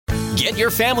Get your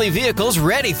family vehicles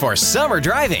ready for summer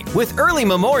driving with early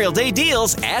Memorial Day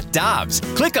deals at Dobbs.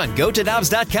 Click on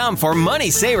GoToDobbs.com for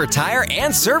money saver tire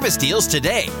and service deals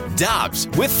today. Dobbs,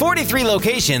 with 43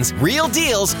 locations, real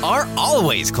deals are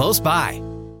always close by.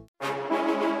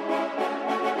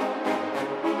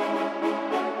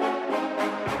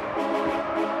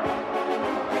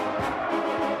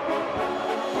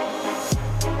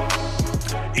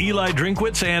 Eli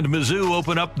Drinkwitz and Mizzou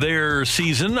open up their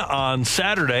season on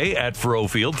Saturday at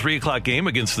Faurot Field, 3 o'clock game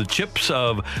against the Chips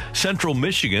of Central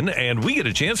Michigan. And we get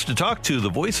a chance to talk to the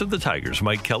voice of the Tigers,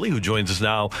 Mike Kelly, who joins us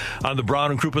now on the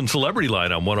Brown and Crouppen Celebrity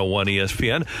Line on 101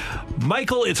 ESPN.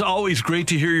 Michael, it's always great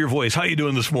to hear your voice. How are you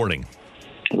doing this morning?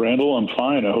 Randall, I'm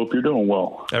fine. I hope you're doing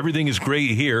well. Everything is great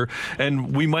here,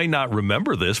 and we might not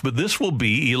remember this, but this will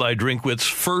be Eli Drinkwitz's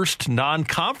first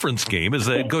non-conference game as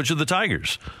the head coach of the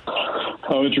Tigers.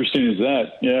 How interesting is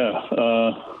that? Yeah.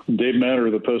 Dave Matter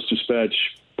of the Post-Dispatch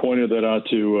pointed that out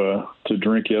to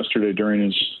Drink yesterday during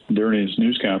his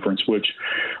news conference, which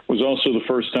was also the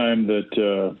first time that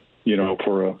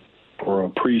for a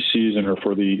preseason or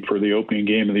for the opening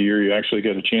game of the year, you actually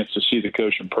get a chance to see the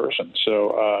coach in person.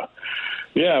 So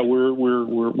we're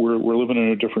living in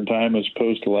a different time as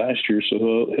opposed to last year.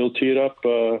 So he'll tee it up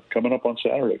coming up on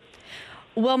Saturday.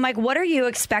 Well, Mike, what are you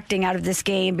expecting out of this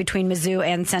game between Mizzou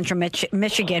and Central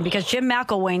Michigan? Because Jim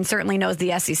McElwain certainly knows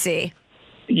the SEC.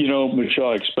 Michelle,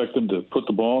 I expect them to put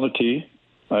the ball on the tee.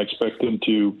 I expect them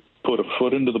to put a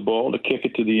foot into the ball to kick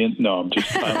it to the end. No,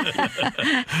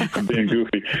 I'm being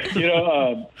goofy.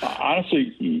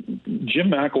 Honestly,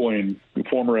 Jim McElwain, the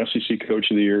former SEC Coach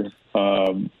of the Year,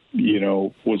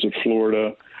 was at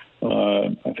Florida.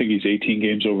 I think he's 18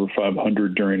 games over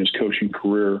 500 during his coaching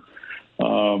career.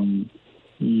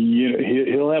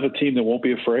 He'll have a team that won't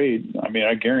be afraid. I mean,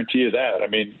 I guarantee you that. I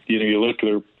mean, you look,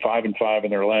 they're 5-5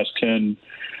 in their last 10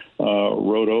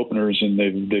 road openers, and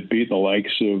they've beaten the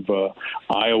likes of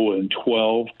Iowa in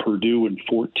 12, Purdue in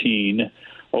 14,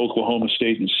 Oklahoma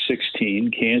State in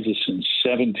 16, Kansas in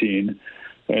 17,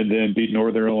 and then beat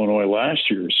Northern Illinois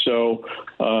last year. So,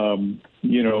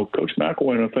 Coach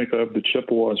McElwain, I think, have the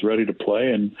Chippewas ready to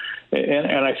play, and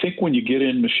I think when you get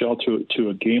in, Michelle, to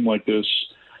a game like this.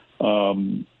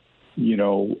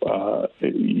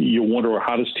 You wonder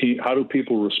how do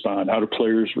people respond? How do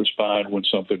players respond when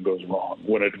something goes wrong?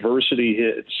 When adversity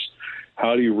hits,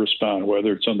 how do you respond,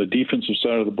 whether it's on the defensive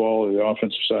side of the ball or the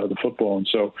offensive side of the football? And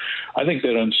so I think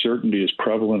that uncertainty is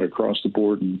prevalent across the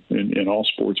board in all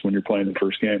sports when you're playing the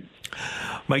first game.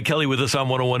 Mike Kelly with us on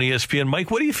 101 ESPN.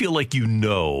 Mike, what do you feel like you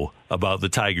know about the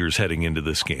Tigers heading into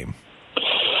this game?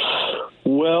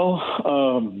 Well,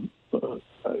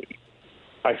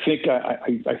 I think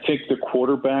the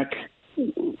quarterback.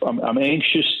 I'm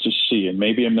anxious to see, and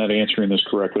maybe I'm not answering this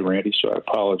correctly, Randy, so I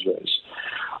apologize.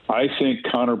 I think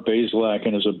Connor Bazelak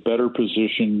is a better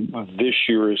position this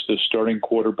year as the starting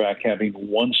quarterback, having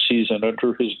one season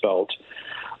under his belt,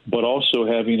 but also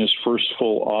having his first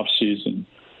full off season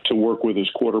to work with his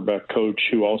quarterback coach,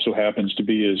 who also happens to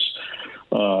be his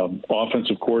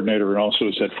offensive coordinator and also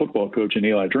his head football coach, in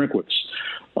Eli Drinkwitz.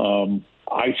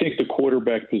 I think the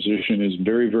quarterback position is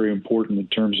very, very important in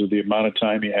terms of the amount of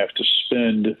time you have to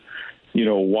spend,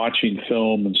 watching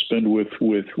film and spend with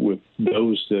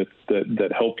those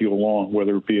that help you along,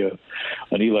 whether it be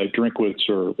an Eli Drinkwitz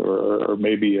or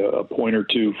maybe a point or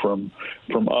two from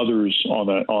others on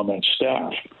that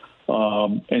staff.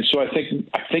 And so I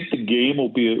think the game will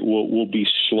be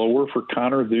slower for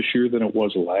Connor this year than it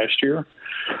was last year.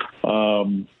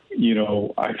 I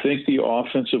think the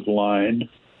offensive line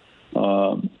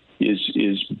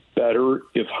is better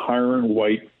if Hiron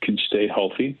White can stay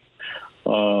healthy.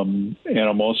 And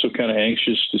I'm also kind of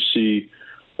anxious to see,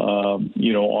 on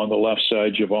the left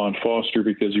side, Javon Foster,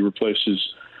 because he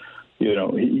replaces,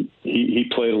 he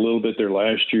played a little bit there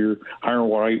last year. Hiron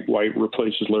White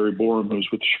replaces Larry Borom, who's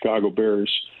with the Chicago Bears.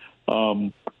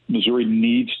 Missouri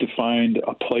needs to find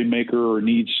a playmaker or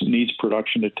needs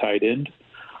production at tight end.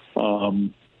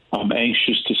 I'm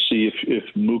anxious to see if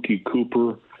Mookie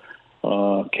Cooper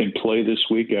can play this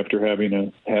week after having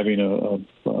a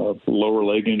lower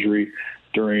leg injury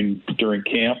during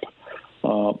camp.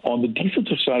 On the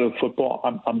defensive side of the football,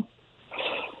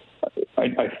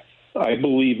 I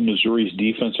believe Missouri's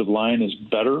defensive line is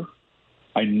better.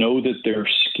 I know that their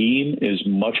scheme is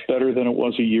much better than it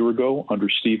was a year ago under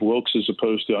Steve Wilkes as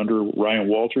opposed to under Ryan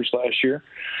Walters last year.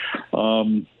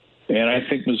 And I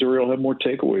think Missouri will have more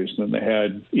takeaways than they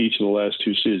had each of the last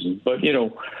two seasons. But,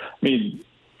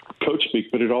 coach speak,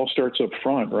 but it all starts up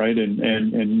front, right?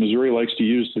 And Missouri likes to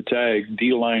use the tag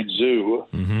D-line zoo.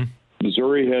 Mm-hmm.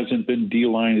 Missouri hasn't been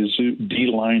D-line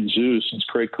zoo since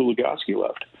Craig Kuligowski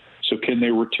left. So can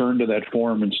they return to that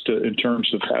form in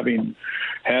terms of having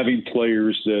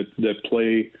players that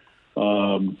play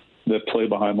behind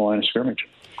the line of scrimmage?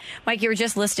 Mike, you were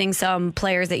just listing some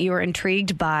players that you were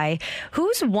intrigued by.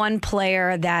 Who's one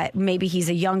player that maybe he's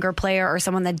a younger player or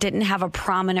someone that didn't have a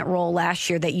prominent role last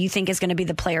year that you think is going to be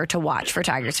the player to watch for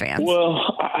Tigers fans?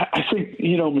 Well, I think,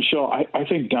 Michelle, I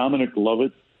think Dominic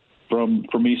Lovett from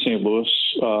East St. Louis,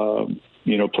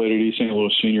 played at East St.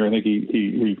 Louis Senior. I think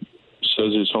he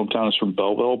says his hometown is from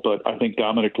Belleville, but I think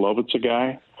Dominic Lovett's a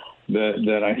guy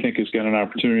that I think has got an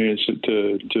opportunity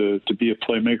to be a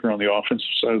playmaker on the offensive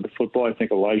side of the football. I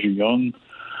think Elijah Young,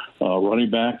 running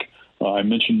back. I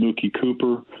mentioned Mookie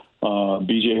Cooper.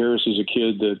 B.J. Harris is a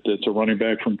kid that's a running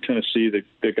back from Tennessee that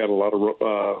got a lot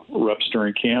of reps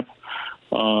during camp.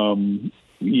 On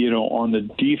the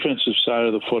defensive side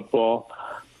of the football,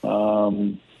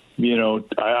 I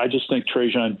just think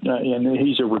Trajan, and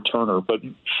he's a returner, but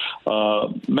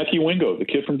Mekhi Wingo, the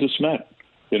kid from DeSmet,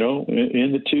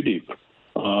 in the two deep.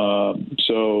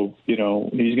 So he's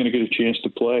going to get a chance to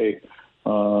play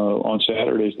on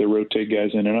Saturdays. They rotate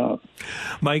guys in and out.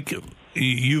 Mike,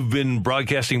 you've been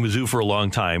broadcasting Mizzou for a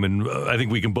long time, and I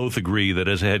think we can both agree that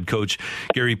as a head coach,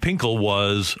 Gary Pinkel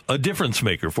was a difference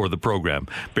maker for the program.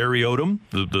 Barry Odom,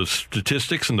 the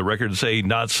statistics and the records say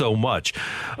not so much.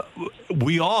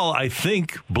 We all, I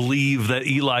think, believe that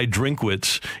Eli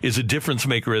Drinkwitz is a difference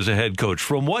maker as a head coach.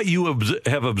 From what you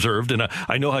have observed, and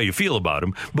I know how you feel about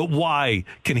him, but why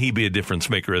can he be a difference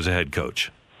maker as a head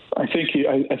coach? I think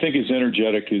as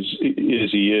energetic as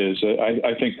he is,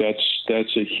 I think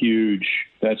that's a huge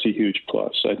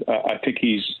plus. I think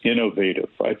he's innovative.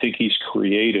 I think he's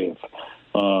creative.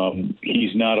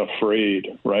 He's not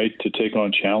afraid, right, to take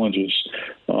on challenges.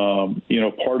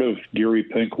 Part of Gary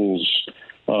Pinkel's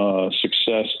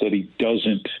success that he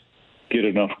doesn't get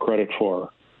enough credit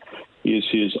for is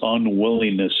his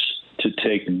unwillingness to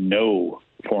take no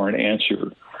for an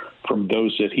answer from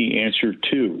those that he answered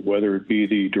to, whether it be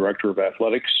the director of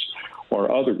athletics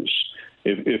or others.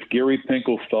 If Gary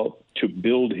Pinkel felt to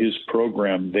build his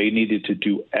program, they needed to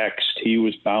do X, he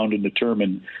was bound and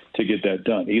determined to get that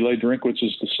done. Eli Drinkwitz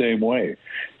is the same way.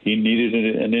 He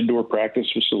needed an indoor practice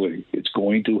facility. It's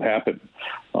going to happen.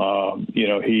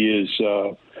 He is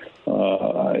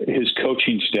his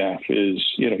coaching staff is,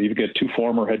 you've got two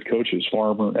former head coaches,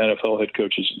 former NFL head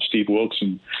coaches, Steve Wilkes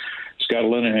and Scott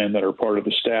Linehan, that are part of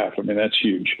the staff. I mean, that's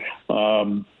huge.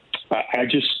 I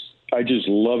just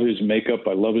love his makeup.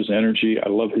 I love his energy. I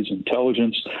love his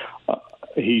intelligence.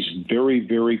 He's very,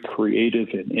 very creative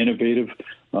and innovative.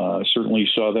 Certainly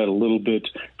saw that a little bit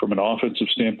from an offensive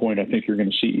standpoint. I think you're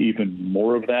going to see even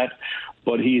more of that.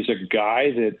 But he's a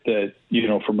guy that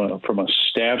from a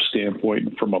staff standpoint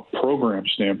and from a program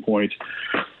standpoint,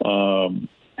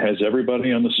 has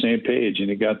everybody on the same page, and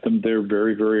he got them there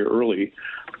very, very early.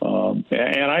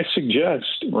 And I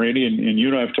suggest, Randy, and you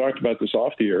and I have talked about this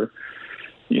off the air,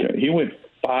 he went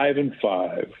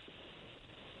 5-5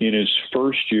 in his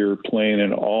first year playing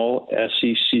an all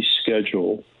SEC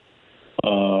schedule,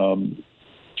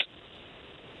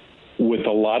 with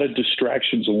a lot of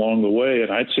distractions along the way.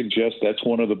 And I'd suggest that's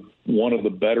one of the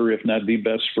better, if not the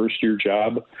best, first year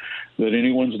job that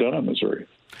anyone's done in Missouri,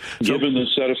 given the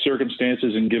set of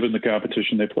circumstances and given the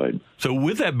competition they played. So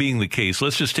with that being the case,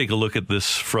 let's just take a look at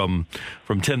this from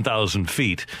 10,000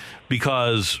 feet,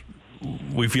 because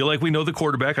we feel like we know the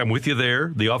quarterback. I'm with you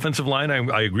there. The offensive line,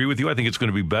 I agree with you. I think it's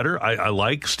going to be better. I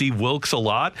like Steve Wilkes a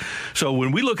lot. So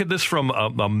when we look at this from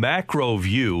a macro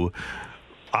view,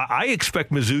 I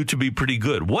expect Mizzou to be pretty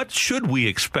good. What should we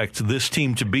expect this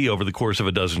team to be over the course of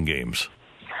a dozen games?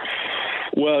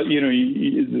 Well,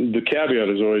 the caveat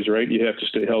is always, right, you have to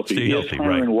stay healthy. If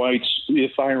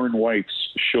Iron White's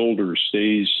shoulder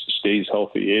stays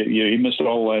healthy, he missed it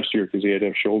all last year because he had to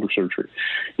have shoulder surgery.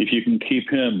 If you can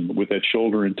keep him with that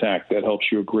shoulder intact, that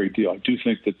helps you a great deal. I do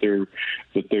think that they're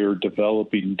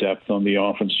developing depth on the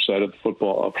offensive side of the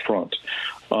football up front.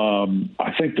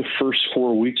 I think the first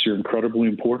 4 weeks are incredibly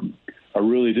important. I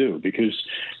really do, because,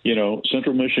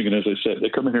 Central Michigan, as I said, they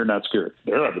come in here not scared.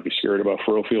 They're not going to be scared about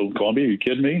Fairfield and Columbia. Are you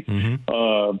kidding me?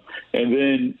 Mm-hmm. And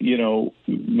then,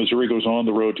 Missouri goes on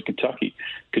the road to Kentucky.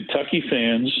 Kentucky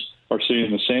fans are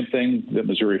saying the same thing that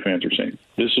Missouri fans are saying.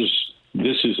 This is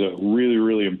a really,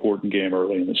 really important game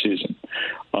early in the season.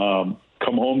 Come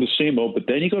home to SEMO, but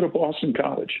then you go to Boston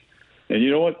College. And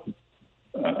you know what?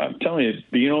 I'm telling you,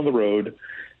 being on the road,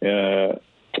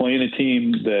 playing a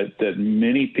team that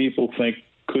many people think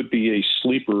could be a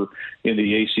sleeper in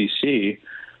the ACC,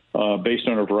 based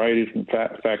on a variety of different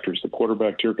factors, the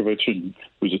quarterback Tirkovich,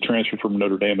 who's a transfer from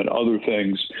Notre Dame, and other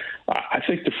things. I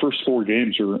think the first 4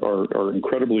 games are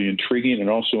incredibly intriguing and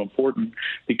also important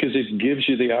because it gives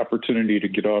you the opportunity to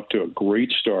get off to a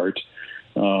great start,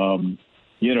 and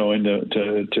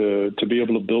to be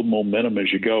able to build momentum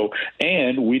as you go.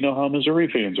 And we know how Missouri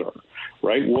fans are,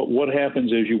 right? What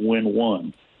happens as you win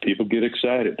 1? People get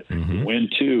excited. Mm-hmm. You win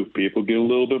 2, people get a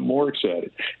little bit more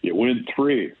excited. You win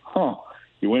 3,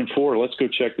 you win 4, let's go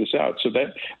check this out. So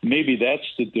that maybe that's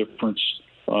the difference,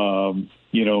 to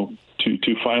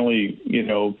finally,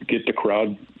 get the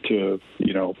crowd to,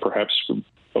 perhaps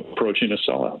approaching a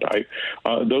sellout.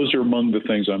 Those are among the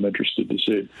things I'm interested to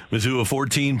see. Mizzou, a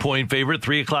 14-point favorite,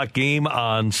 3 o'clock game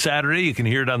on Saturday. You can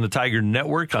hear it on the Tiger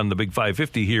Network on the Big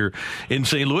 550 here in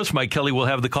St. Louis. Mike Kelly will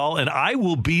have the call, and I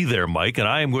will be there, Mike, and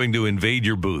I am going to invade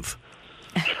your booth.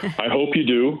 I hope you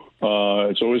do.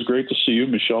 It's always great to see you.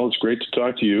 Michelle, it's great to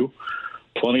talk to you.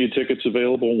 Plenty of tickets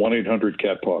available,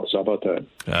 1-800-CAT-PAWS. How about that?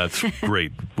 That's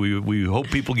great. We hope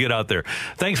people get out there.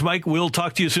 Thanks, Mike. We'll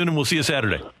talk to you soon, and we'll see you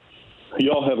Saturday.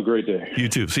 Y'all have a great day. You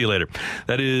too. See you later.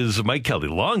 That is Mike Kelly,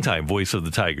 longtime voice of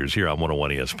the Tigers here on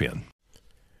 101 ESPN.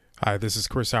 Hi, this is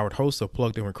Chris Howard, host of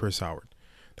Plugged In with Chris Howard.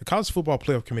 The College Football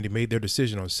Playoff Committee made their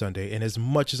decision on Sunday, and as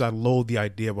much as I loathe the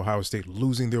idea of Ohio State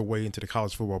losing their way into the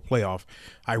College Football Playoff,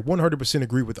 I 100%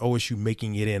 agree with OSU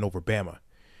making it in over Bama.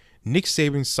 Nick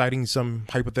Saban citing some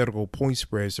hypothetical point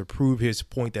spreads to prove his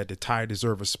point that the Tide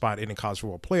deserve a spot in the College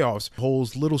Football Playoffs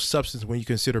holds little substance when you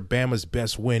consider Bama's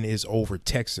best win is over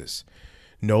Texas.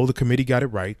 No, the committee got it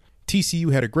right.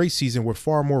 TCU had a great season with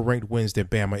far more ranked wins than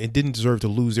Bama and didn't deserve to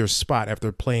lose their spot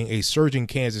after playing a surging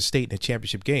Kansas State in a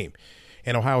championship game.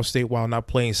 And Ohio State, while not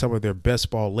playing some of their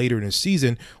best ball later in the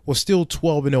season, was still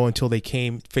 12-0 until they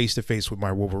came face-to-face with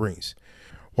my Wolverines.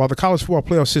 While the college football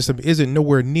playoff system isn't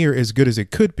nowhere near as good as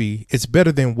it could be, it's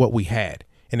better than what we had.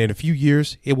 And in a few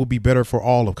years, it will be better for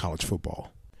all of college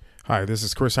football. Hi, this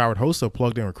is Chris Howard, host of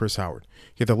Plugged In with Chris Howard.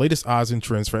 Get the latest odds and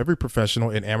trends for every professional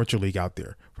and amateur league out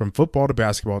there. From football to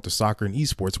basketball to soccer and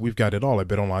esports, we've got it all at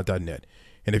betonline.net.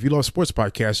 And if you love sports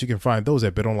podcasts, you can find those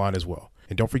at BetOnline as well.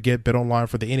 And don't forget BetOnline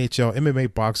for the NHL,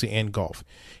 MMA, boxing, and golf.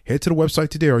 Head to the website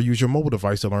today or use your mobile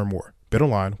device to learn more.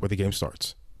 BetOnline, where the game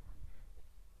starts.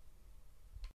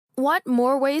 Want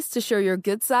more ways to show your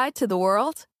good side to the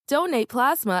world? Donate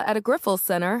plasma at a Grifols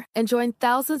Center and join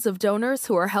thousands of donors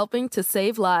who are helping to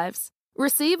save lives.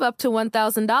 Receive up to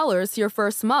 $1,000 your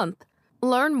first month.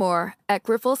 Learn more at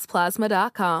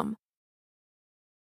grifolsplasma.com.